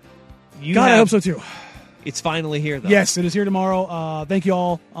your hip. I hope so too. It's finally here, though. Yes, it is here tomorrow. Thank you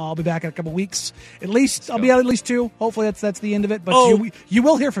all. I'll be back in a couple weeks. At least I'll be out at least 2. Hopefully that's the end of it. But you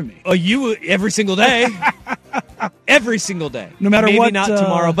will hear from me. Oh, you every single day. Every single day. No matter Maybe what. Maybe not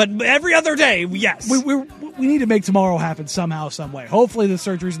tomorrow, but every other day, yes. We need to make tomorrow happen somehow, some way. Hopefully the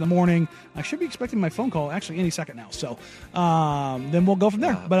surgery's in the morning. I should be expecting my phone call actually any second now. So then we'll go from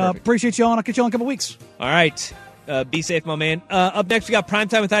there. But appreciate you all, and I'll catch you all in a couple weeks. All right. Be safe, my man. Up next, we got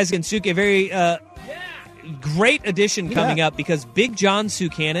Primetime with Isaac and Suk, a very great edition coming up because Big John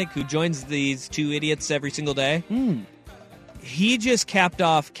Sukanik, who joins these two idiots every single day, he just capped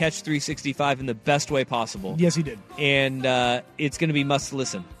off Catch 365 in the best way possible. Yes, he did. And it's going to be must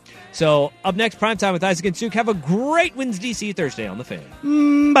listen. So up next, Primetime with Isaac and Suk. Have a great Wednesday, see you Thursday on The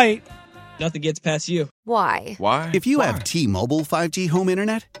Fan. Bye. Nothing gets past you. Why? If you have T-Mobile 5G home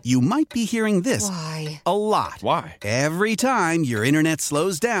internet, you might be hearing this a lot. Why? Every time your internet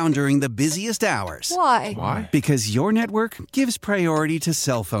slows down during the busiest hours. Why? Because your network gives priority to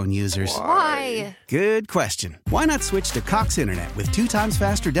cell phone users. Why? Good question. Why not switch to Cox Internet with 2 times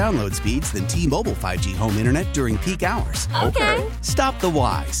faster download speeds than T-Mobile 5G home internet during peak hours? Okay. Stop the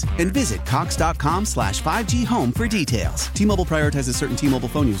whys and visit cox.com/5G home for details. T-Mobile prioritizes certain T-Mobile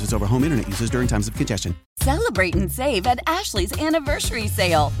phone users over home internet users during times of congestion. Celebrate and save at Ashley's Anniversary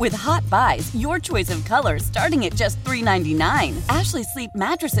Sale. With Hot Buys, your choice of colors starting at just $3.99. Ashley Sleep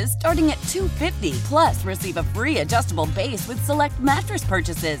mattresses starting at $2.50. Plus, receive a free adjustable base with select mattress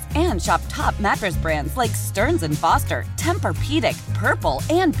purchases. And shop top mattress brands like Stearns & Foster, Tempur-Pedic, Purple,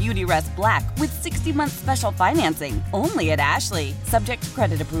 and Beautyrest Black with 60-month special financing. Only at Ashley. Subject to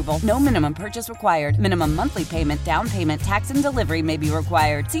credit approval. No minimum purchase required. Minimum monthly payment, down payment, tax, and delivery may be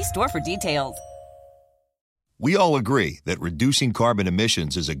required. See store for details. We all agree that reducing carbon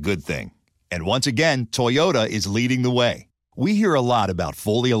emissions is a good thing. And once again, Toyota is leading the way. We hear a lot about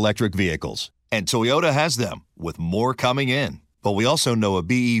fully electric vehicles, and Toyota has them, with more coming in. But we also know a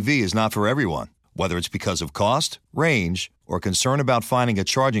BEV is not for everyone, whether it's because of cost, range, or concern about finding a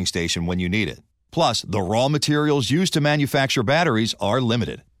charging station when you need it. Plus, the raw materials used to manufacture batteries are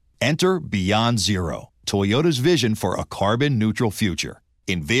limited. Enter Beyond Zero, Toyota's vision for a carbon-neutral future.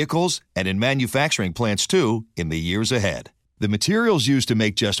 In vehicles and in manufacturing plants, too, in the years ahead. The materials used to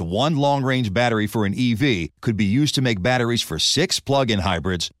make just one long-range battery for an EV could be used to make batteries for 6 plug-in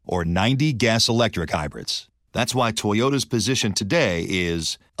hybrids or 90 gas-electric hybrids. That's why Toyota's position today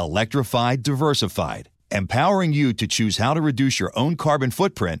is electrified, diversified, empowering you to choose how to reduce your own carbon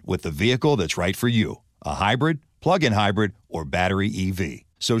footprint with the vehicle that's right for you, a hybrid, plug-in hybrid, or battery EV.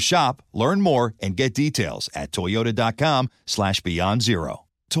 So shop, learn more, and get details at toyota.com/beyond zero.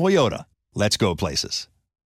 Toyota, let's go places.